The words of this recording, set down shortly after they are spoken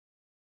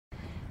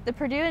The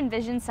Purdue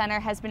Envision Center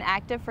has been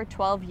active for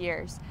 12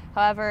 years.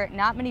 However,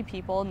 not many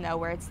people know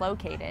where it's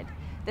located.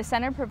 The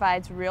center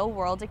provides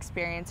real-world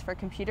experience for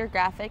computer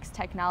graphics,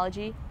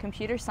 technology,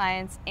 computer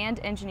science, and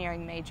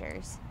engineering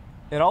majors.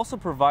 It also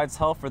provides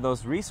help for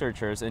those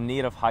researchers in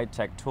need of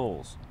high-tech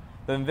tools.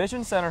 The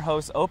Envision Center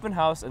hosts open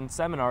house and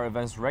seminar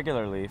events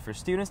regularly for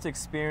students to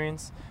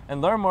experience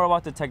and learn more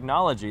about the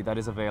technology that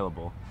is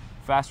available.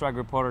 Fast Track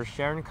reporter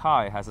Sharon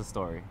Cai has a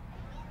story.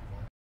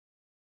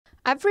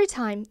 Every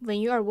time when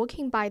you are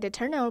walking by the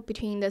tunnel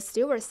between the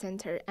Stewart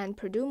Center and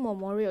Purdue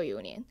Memorial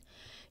Union,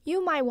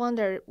 you might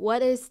wonder,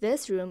 what is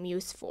this room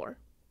used for?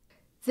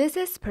 This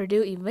is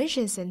Purdue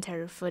Envision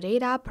Center for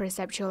Data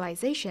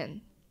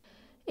Perceptualization.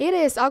 It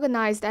is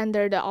organized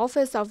under the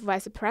Office of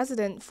Vice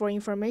President for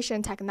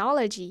Information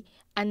Technology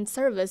and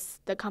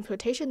serves the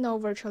computational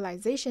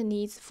virtualization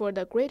needs for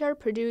the greater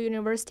Purdue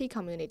University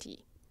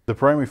community. The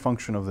primary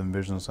function of the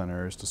Envision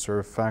Center is to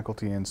serve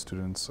faculty and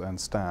students and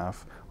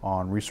staff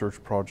on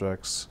research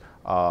projects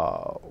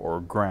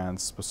or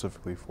grants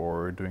specifically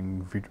for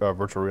doing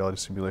virtual reality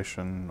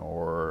simulation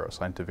or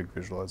scientific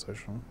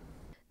visualization.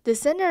 The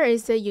center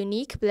is a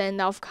unique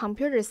blend of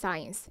computer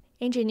science,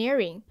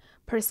 engineering,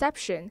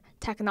 perception,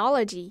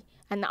 technology,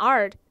 and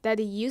art that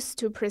is used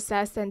to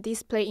process and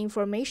display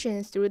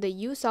information through the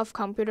use of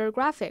computer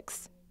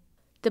graphics.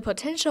 The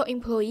potential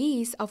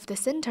employees of the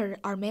center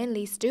are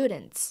mainly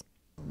students.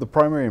 The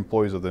primary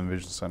employees of the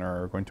Envision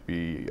Center are going to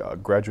be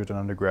graduate and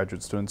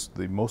undergraduate students.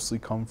 They mostly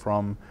come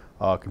from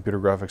computer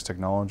graphics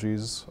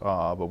technologies,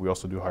 but we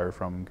also do hire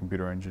from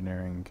computer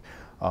engineering,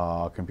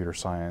 computer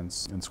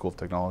science, and School of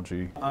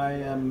Technology. I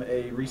am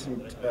a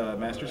recent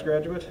master's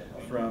graduate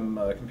from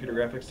computer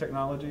graphics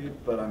technology,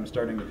 but I'm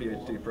starting the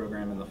PhD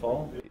program in the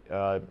fall.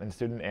 I'm a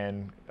student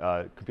in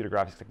computer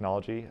graphics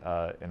technology,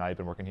 and I've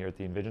been working here at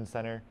the Envision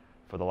Center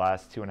for the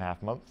last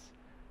 2.5 months.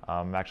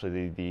 I'm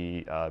actually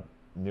the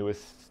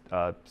newest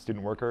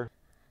student worker.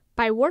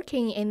 By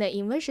working in the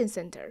Envision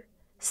Center,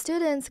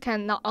 students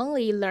can not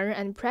only learn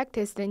and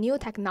practice the new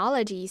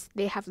technologies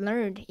they have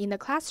learned in the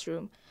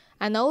classroom,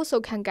 and also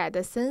can get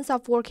the sense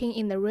of working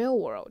in the real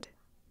world.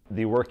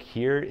 The work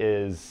here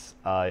is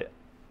a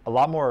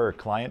lot more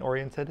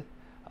client-oriented,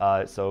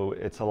 so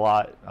it's a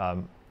lot,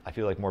 I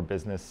feel like, more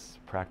business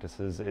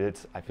practices.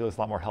 I feel it's a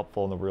lot more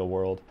helpful in the real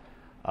world.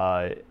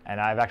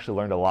 And I've actually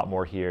learned a lot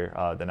more here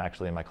than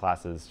actually in my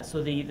classes.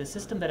 So the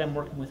system that I'm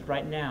working with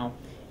right now,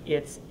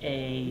 it's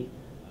a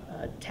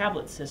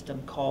tablet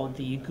system called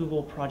the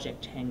Google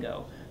Project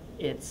Tango.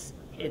 It's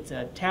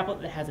a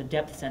tablet that has a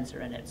depth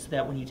sensor in it, so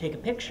that when you take a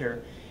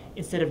picture,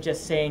 instead of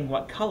just saying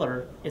what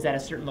color is at a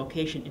certain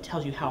location, it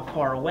tells you how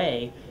far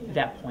away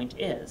that point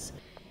is.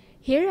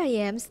 Here I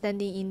am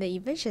standing in the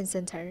Envision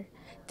Center.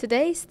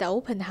 Today is the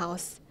open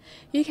house.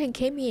 You can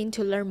come in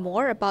to learn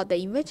more about the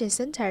Envision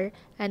Center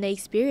and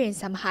experience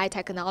some high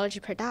technology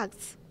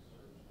products.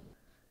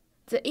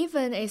 The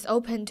event is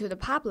open to the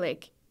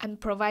public and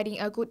providing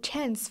a good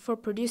chance for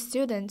Purdue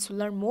students to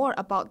learn more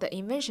about the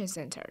Envision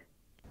Center.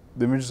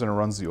 The Envision Center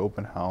runs the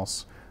open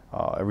house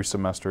every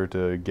semester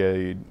to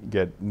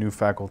get new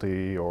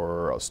faculty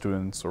or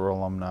students or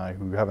alumni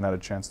who haven't had a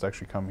chance to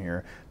actually come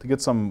here to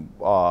get some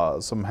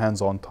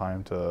hands-on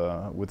time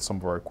with some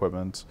of our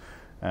equipment.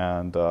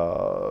 And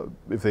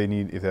if they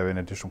have any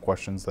additional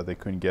questions that they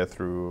couldn't get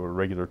through a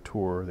regular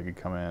tour, they could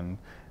come in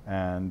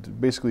and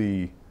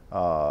basically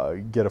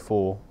get a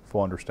full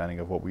understanding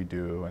of what we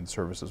do and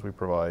services we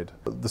provide.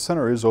 The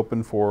center is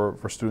open for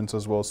students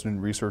as well,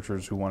 student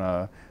researchers who want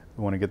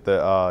to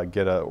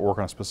get work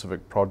on a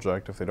specific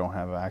project. If they don't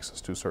have access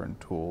to certain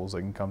tools,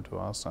 they can come to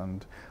us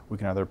and we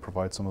can either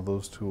provide some of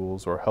those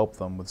tools or help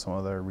them with some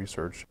of their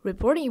research.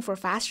 Reporting for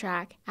Fast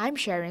Track, I'm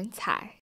Sharon Cai.